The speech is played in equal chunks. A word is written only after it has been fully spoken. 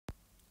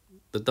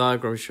the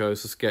diagram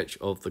shows a sketch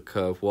of the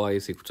curve y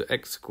is equal to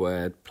x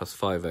squared plus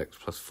 5x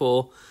plus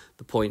 4.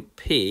 The point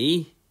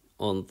P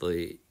on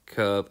the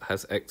curve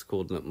has x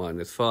coordinate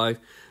minus 5.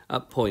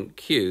 At point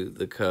Q,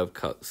 the curve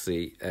cuts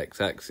the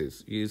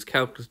x-axis. Use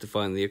calculus to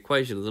find the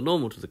equation of the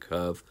normal to the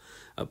curve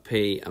at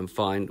P and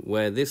find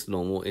where this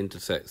normal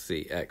intersects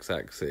the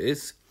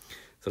x-axis.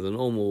 So the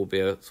normal will be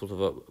a sort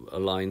of a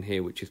line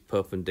here which is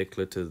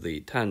perpendicular to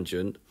the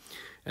tangent.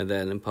 And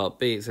then in part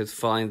B it says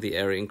find the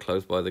area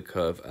enclosed by the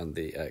curve and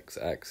the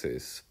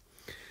x-axis.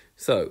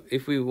 So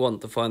if we want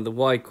to find the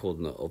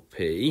y-coordinate of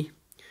P,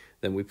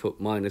 then we put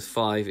minus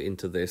 5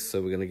 into this.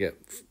 So we're going to get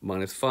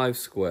minus 5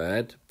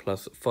 squared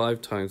plus 5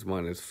 times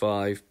minus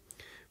 5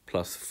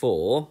 plus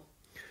 4.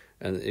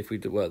 And if we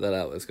work that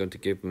out, it's going to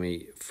give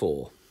me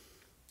 4.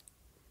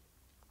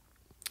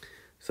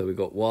 So we've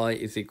got y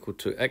is equal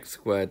to x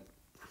squared.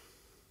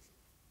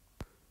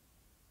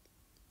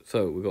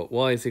 So we've got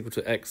y is equal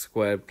to x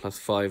squared plus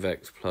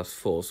 5x plus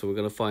 4. So we're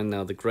going to find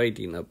now the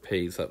gradient at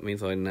P. So that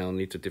means I now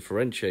need to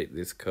differentiate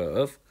this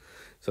curve.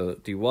 So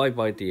that dy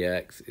by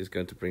dx is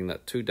going to bring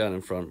that 2 down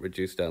in front,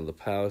 reduce down the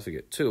power, so you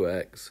get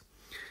 2x.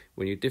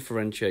 When you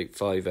differentiate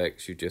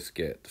 5x, you just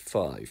get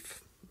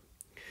 5.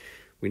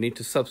 We need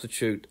to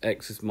substitute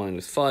x is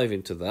minus 5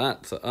 into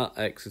that. So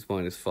at x is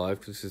minus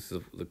 5, because this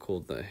is the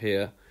coordinate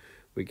here.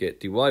 We get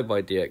dy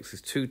by dx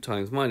is 2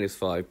 times minus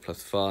 5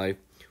 plus 5,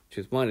 which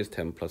is minus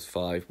 10 plus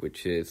 5,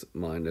 which is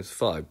minus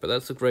 5. But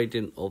that's the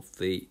gradient of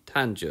the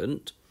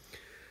tangent,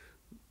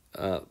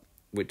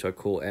 which I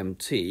call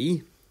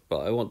mt.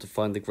 But I want to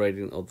find the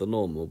gradient of the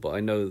normal. But I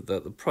know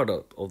that the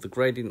product of the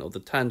gradient of the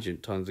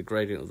tangent times the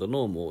gradient of the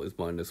normal is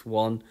minus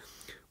 1.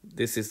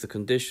 This is the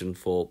condition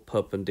for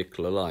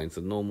perpendicular lines.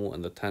 The normal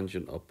and the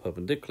tangent are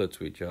perpendicular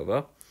to each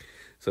other.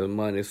 So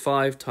minus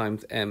 5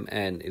 times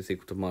mn is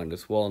equal to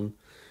minus 1,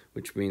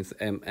 which means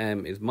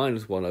mm is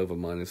minus 1 over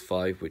minus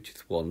 5, which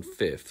is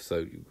 1/5.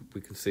 So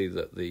we can see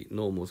that the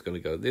normal is going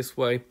to go this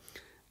way,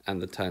 and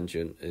the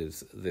tangent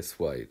is this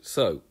way.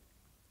 So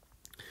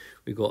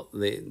we've got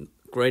the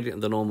gradient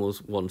of the normal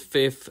is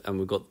 1/5, and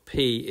we've got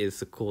P is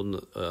the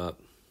coordinate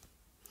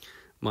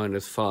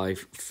minus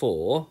 5,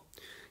 4.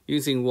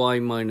 Using y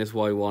minus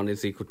y1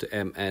 is equal to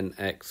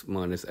mnx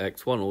minus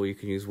x1, or you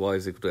can use y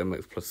is equal to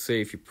mx plus c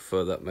if you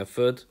prefer that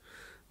method.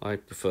 I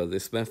prefer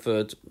this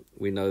method.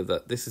 We know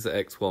that this is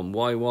x1,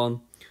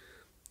 y1.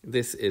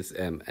 This is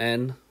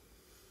mn.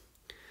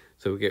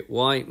 So we get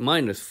y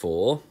minus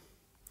 4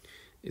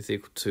 is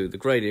equal to the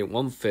gradient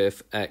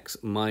 1/5 x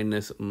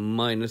minus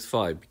minus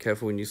 5. Be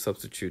careful when you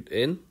substitute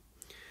in.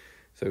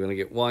 So we're going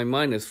to get y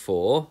minus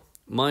 4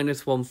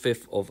 minus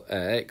 1/5 of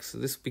x.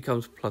 This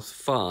becomes plus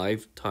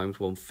 5 times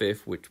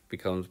 1/5, which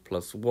becomes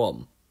plus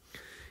 1.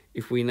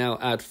 If we now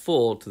add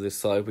 4 to this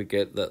side, we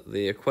get that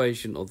the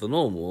equation of the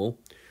normal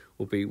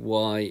will be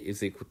y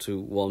is equal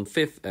to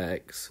 1/5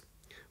 x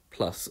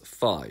plus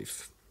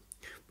 5.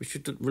 We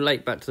should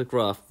relate back to the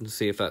graph and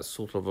see if that's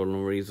sort of a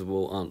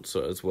reasonable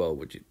answer as well,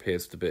 which it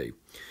appears to be.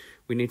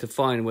 We need to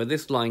find where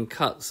this line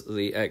cuts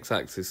the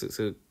x-axis. It's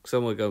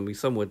going to be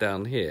somewhere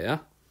down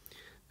here.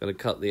 Going to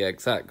cut the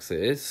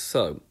x-axis.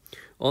 So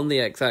on the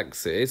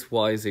x-axis,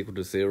 y is equal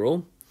to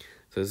 0.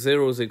 So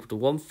 0 is equal to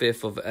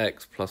 1/5 of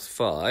x plus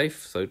 5.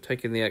 So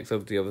taking the x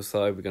over to the other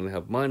side, we're going to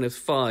have minus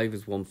 5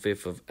 is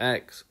 1/5 of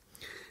x.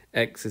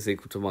 X is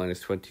equal to minus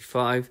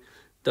 25.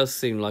 Does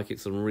seem like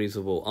it's a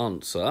reasonable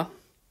answer.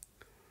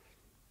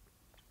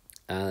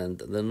 And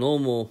the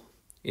normal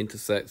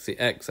intersects the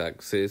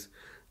x-axis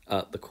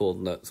at the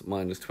coordinates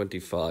minus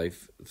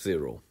 25,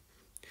 0.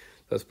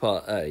 That's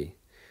part A.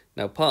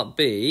 Now part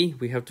B,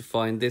 we have to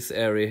find this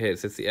area here. It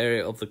says the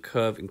area of the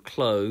curve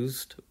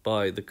enclosed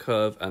by the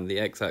curve and the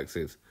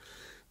x-axis.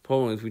 The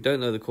problem is we don't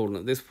know the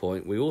coordinate at this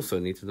point. We also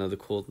need to know the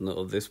coordinate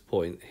of this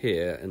point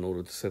here in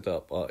order to set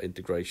up our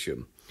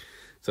integration.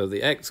 So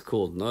the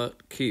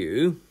x-coordinate,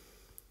 Q,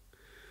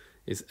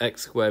 is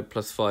x squared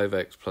plus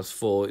 5x plus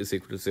 4 is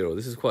equal to 0.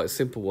 This is quite a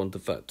simple one to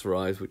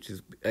factorise, which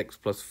is x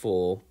plus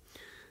 4,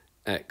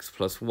 x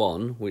plus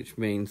 1, which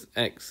means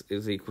x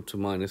is equal to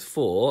minus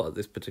 4 at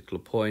this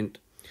particular point,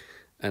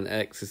 and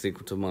x is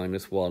equal to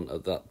minus 1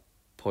 at that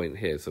point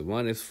here. So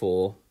minus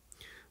 4,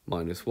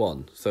 minus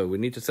 1. So we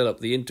need to set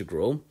up the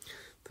integral.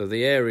 So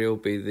the area will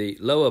be the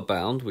lower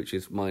bound, which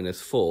is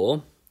minus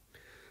 4,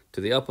 to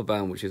the upper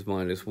bound, which is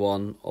minus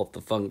 1, of the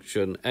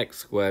function x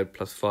squared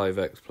plus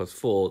 5x plus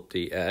 4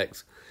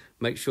 dx.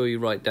 Make sure you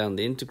write down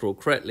the integral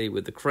correctly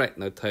with the correct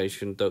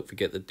notation. Don't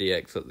forget the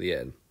dx at the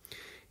end.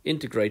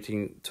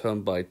 Integrating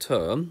term by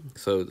term.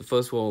 So the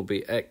first one will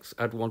be x,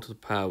 add 1 to the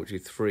power, which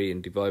is 3,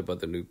 and divide by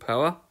the new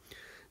power.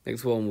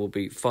 Next one will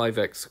be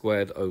 5x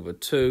squared over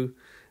 2.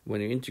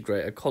 When you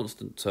integrate a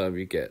constant term,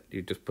 you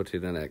just put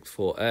in an x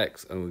for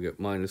x, and we get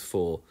minus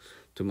 4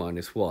 to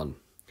minus 1.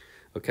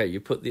 Okay, you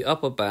put the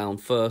upper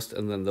bound first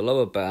and then the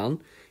lower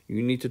bound.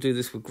 You need to do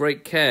this with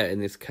great care in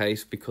this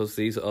case because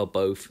these are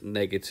both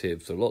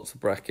negative, so lots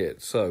of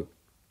brackets. So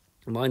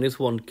minus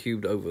 1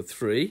 cubed over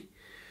 3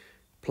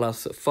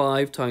 plus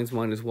 5 times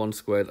minus 1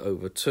 squared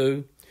over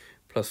 2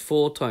 plus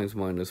 4 times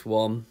minus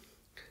 1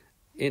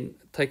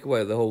 take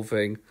away the whole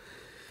thing.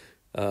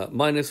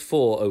 Minus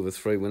 4 over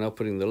 3, we're now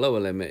putting the lower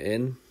limit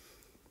in,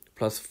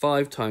 plus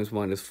 5 times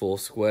minus 4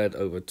 squared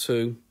over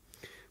 2,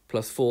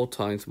 plus 4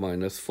 times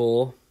minus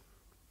 4.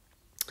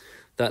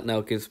 That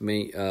now gives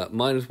me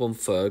minus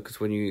 1/3, because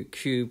when you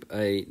cube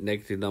a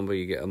negative number,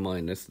 you get a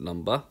minus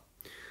number.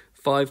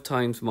 5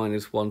 times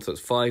minus 1, so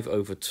it's 5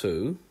 over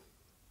 2.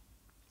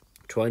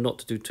 Try not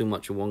to do too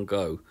much in one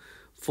go.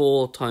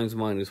 4 times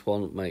minus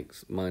 1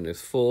 makes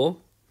minus 4.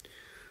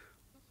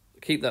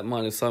 Keep that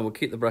minus sign, we'll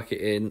keep the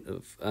bracket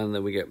in, and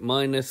then we get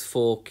minus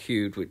 4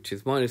 cubed, which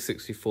is minus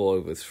 64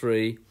 over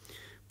 3,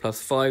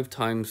 plus 5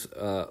 times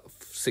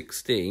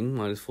 16,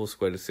 minus 4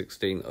 squared is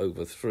 16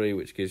 over 3,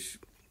 which gives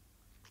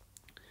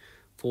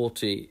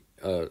 80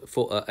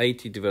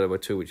 divided by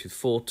 2, which is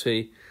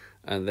 40,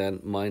 and then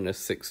minus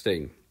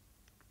 16.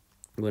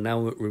 We'll now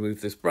remove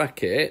this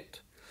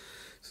bracket.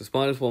 So it's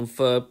minus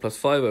 1/3 plus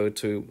 5 over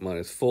 2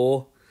 minus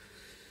 4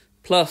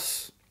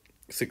 plus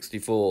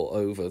 64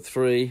 over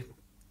 3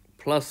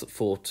 plus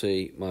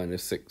 40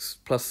 minus 6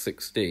 plus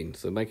 16.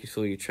 So making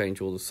sure you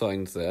change all the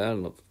signs there.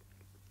 And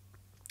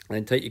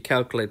then take your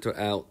calculator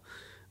out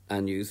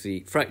and use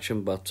the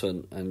fraction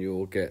button, and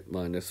you'll get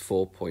minus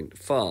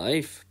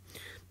 4.5.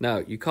 Now,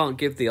 you can't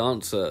give the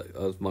answer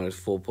as minus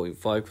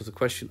 4.5 because the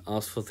question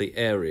asks for the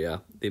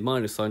area. The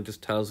minus sign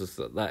just tells us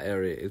that that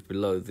area is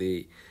below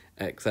the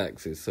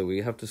x-axis. So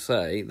we have to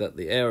say that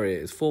the area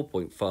is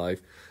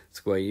 4.5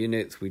 square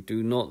units. We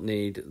do not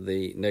need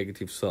the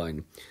negative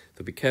sign.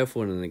 So be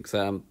careful in an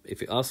exam.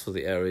 If it asks for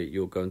the area,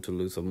 you're going to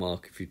lose a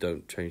mark if you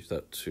don't change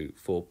that to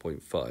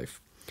 4.5.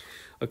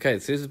 Okay,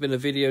 so this has been a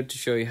video to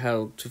show you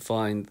how to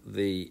find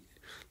the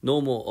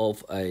normal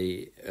of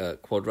a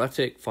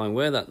quadratic, find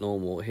where that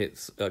normal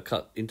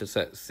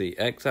intersects the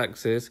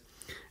x-axis,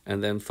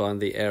 and then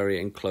find the area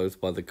enclosed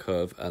by the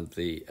curve and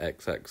the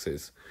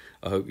x-axis.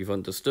 I hope you've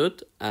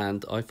understood,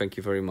 and I thank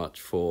you very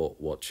much for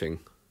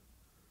watching.